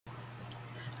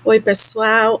Oi,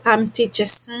 pessoal, I'm teacher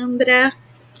Sandra.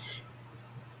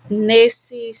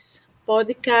 Nesses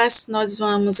podcasts, nós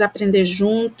vamos aprender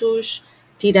juntos,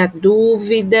 tirar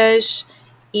dúvidas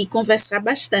e conversar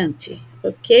bastante,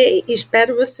 ok?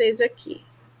 Espero vocês aqui.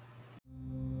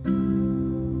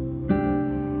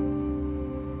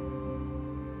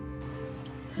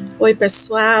 Oi,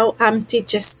 pessoal, I'm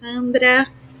teacher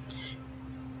Sandra.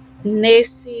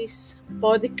 Nesses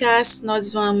podcasts,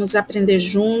 nós vamos aprender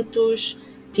juntos,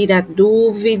 tirar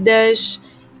dúvidas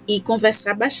e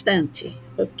conversar bastante,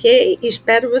 ok?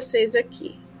 Espero vocês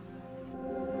aqui.